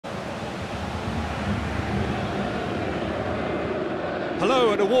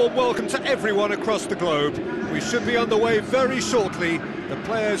Hello and a warm welcome to everyone across the globe. We should be underway very shortly. The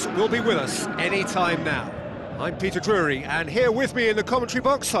players will be with us any time now. I'm Peter Drury, and here with me in the commentary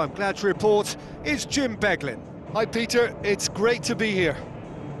box, I'm glad to report, is Jim Beglin. Hi Peter, it's great to be here.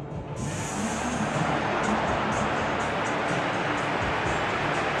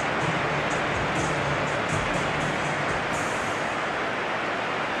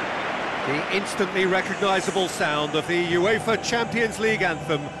 The instantly recognisable sound of the UEFA Champions League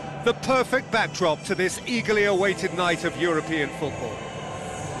anthem, the perfect backdrop to this eagerly awaited night of European football.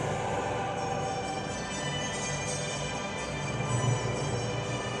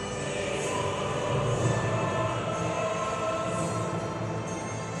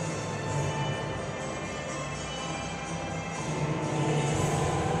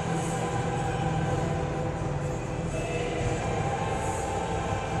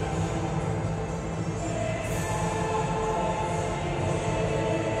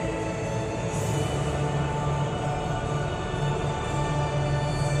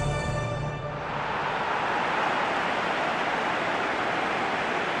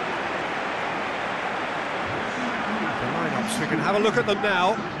 We can have a look at them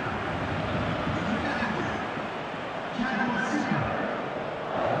now.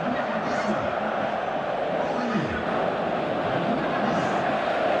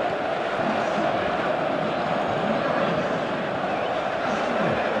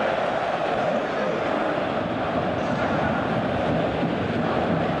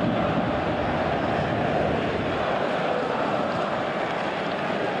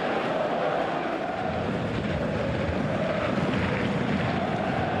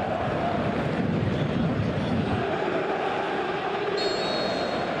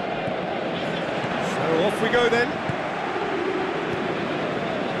 Off we go then.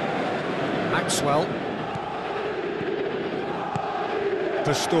 Maxwell.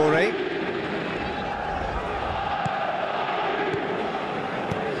 Pastore.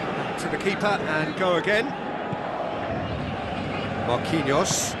 To the keeper and go again.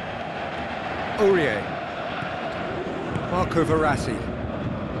 Marquinhos. Aurier. Marco Verratti.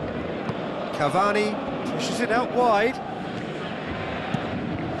 Cavani pushes it out wide.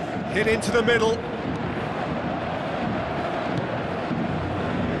 Hit into the middle.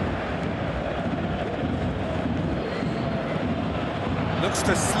 Looks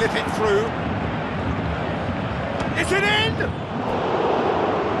to slip it through. Is it in?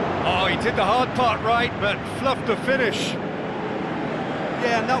 Oh, he did the hard part right, but fluffed the finish.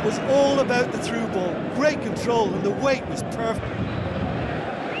 Yeah, and that was all about the through ball. Great control, and the weight was perfect.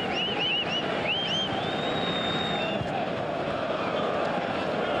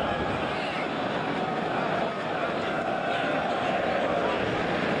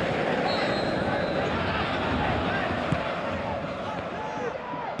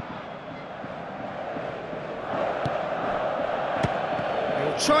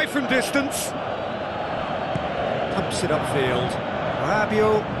 Try from distance. Pumps it upfield.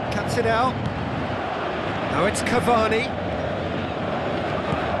 Rabiot cuts it out. Now it's Cavani.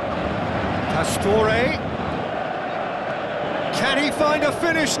 Pastore. Can he find a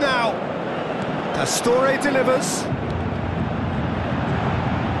finish now? Pastore delivers.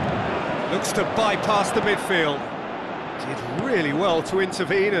 Looks to bypass the midfield. Did really well to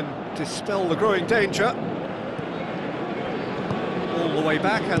intervene and dispel the growing danger. All the way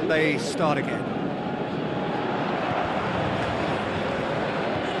back, and they start again.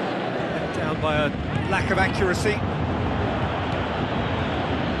 Down by a lack of accuracy.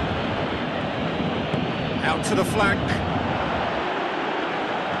 Out to the flank.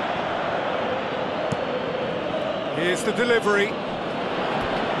 Here's the delivery.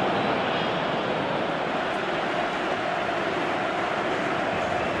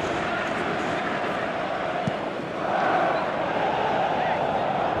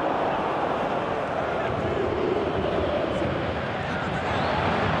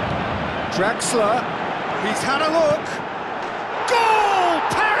 Draxler, he's had a look. Goal!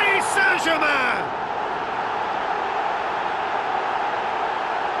 Paris Saint-Germain!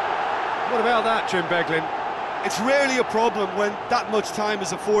 What about that, Jim Beglin? It's rarely a problem when that much time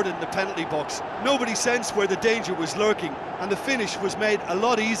is afforded in the penalty box. Nobody sensed where the danger was lurking, and the finish was made a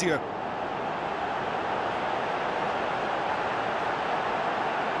lot easier.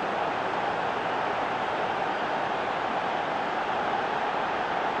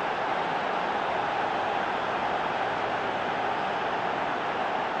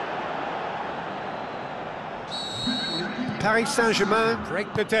 Paris Saint-Germain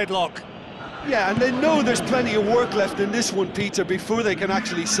break the deadlock. Yeah, and they know there's plenty of work left in this one, Peter, before they can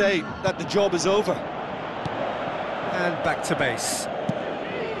actually say that the job is over. And back to base.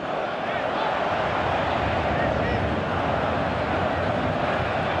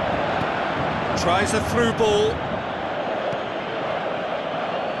 Tries a through ball.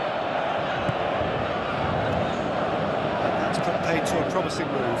 That's put paid to a promising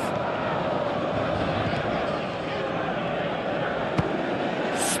move.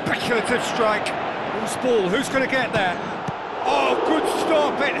 Speculative strike. Who's ball? Who's going to get there? Oh, good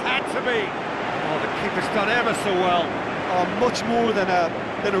stop. It had to be. Oh, the keeper's done ever so well. Oh, much more than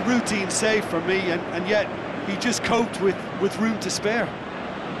a routine save for me, and yet he just coped with room to spare.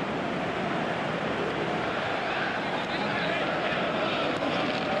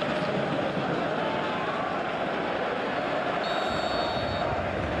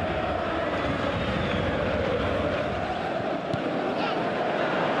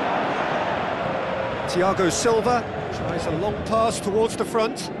 Thiago Silva tries a long pass towards the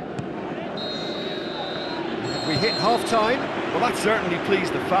front. We hit half-time. Well, that certainly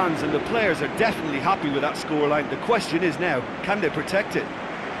pleased the fans, and the players are definitely happy with that scoreline. The question is now, can they protect it?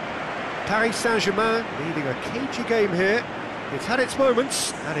 Paris Saint-Germain leading a cagey game here. It's had its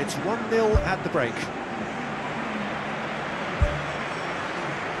moments, and it's 1-0 at the break.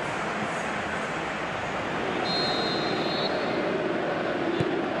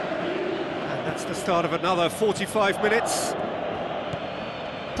 And that's the start of another 45 minutes.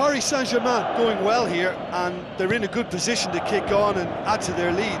 Paris Saint-Germain going well here, and they're in a good position to kick on and add to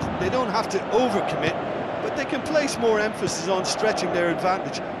their lead. They don't have to overcommit, but they can place more emphasis on stretching their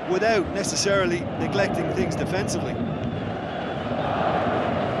advantage without necessarily neglecting things defensively.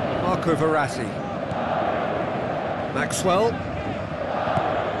 Marco Verratti. Maxwell.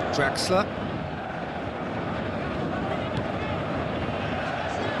 Draxler.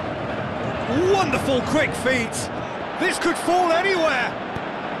 Wonderful quick feet. This could fall anywhere.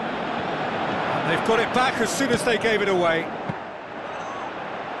 They've got it back as soon as they gave it away.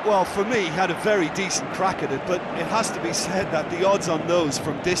 Well, for me, he had a very decent crack at it, but it has to be said that the odds on those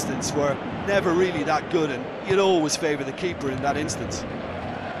from distance were never really that good, and you'd always favour the keeper in that instance.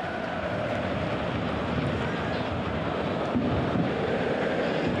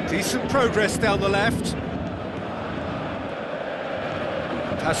 Decent progress down the left.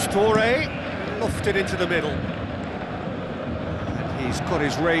 Pastore lofted into the middle. And he's got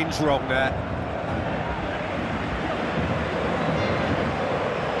his range wrong there.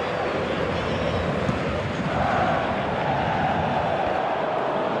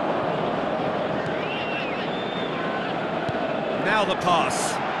 Now the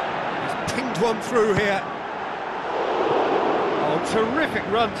pass. He's pinged one through here. Oh, terrific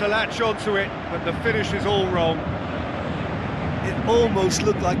run to latch onto it, but the finish is all wrong. It almost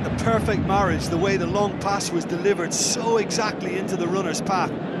looked like the perfect marriage, the way the long pass was delivered so exactly into the runner's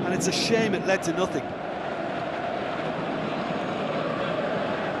path, and it's a shame it led to nothing.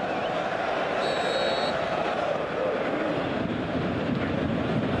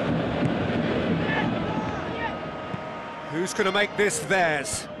 Who's going to make this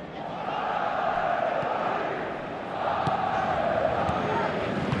theirs?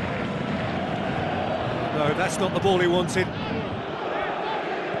 No, that's not the ball he wanted.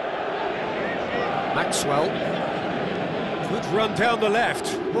 Maxwell. Good run down the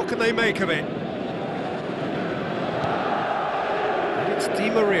left. What can they make of it? And it's Di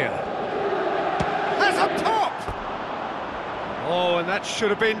Maria. Has a pop! Oh, and that should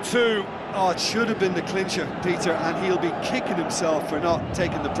have been two. Oh, it should have been the clincher, Peter, and he'll be kicking himself for not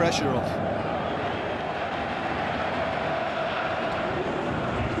taking the pressure off.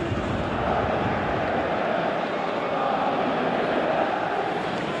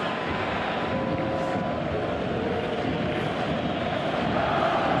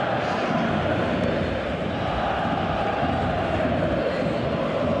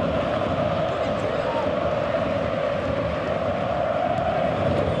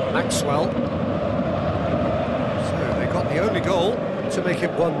 Maxwell. So they got the only goal to make it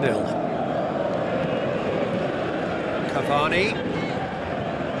 1-0.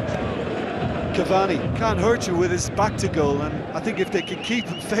 Cavani can't hurt you with his back to goal, and I think if they can keep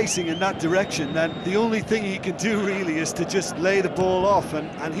him facing in that direction, then the only thing he can do really is to just lay the ball off,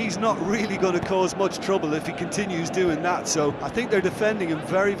 and he's not really going to cause much trouble if he continues doing that, so I think they're defending him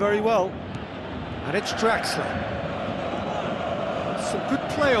very, very well. And it's Draxler. Some good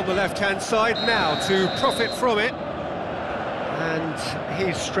play on the left-hand side now to profit from it. And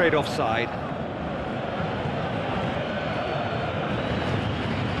he's straight offside.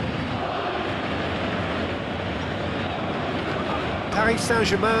 Paris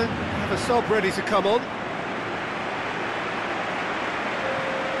Saint-Germain have a sub ready to come on.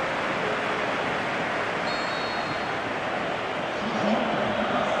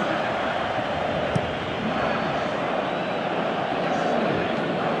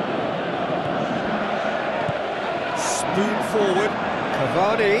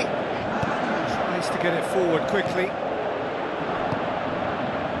 Cavani tries to get it forward quickly.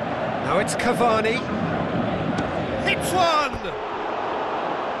 Now it's Cavani. Hits one!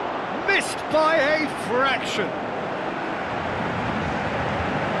 Missed by a fraction.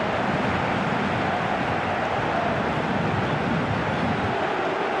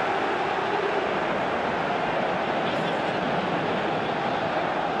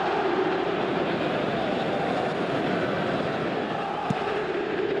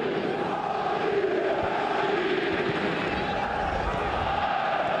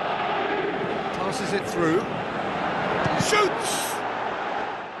 Passes it through. Shoots!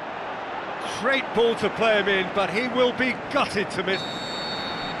 Great ball to play him in, but he will be gutted to miss.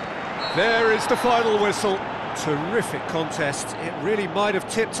 There is the final whistle. Terrific contest. It really might have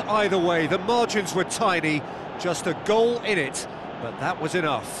tipped either way. The margins were tiny, just a goal in it, but that was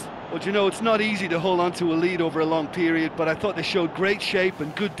enough. Well, you know, it's not easy to hold on to a lead over a long period, but I thought they showed great shape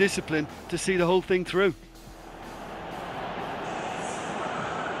and good discipline to see the whole thing through.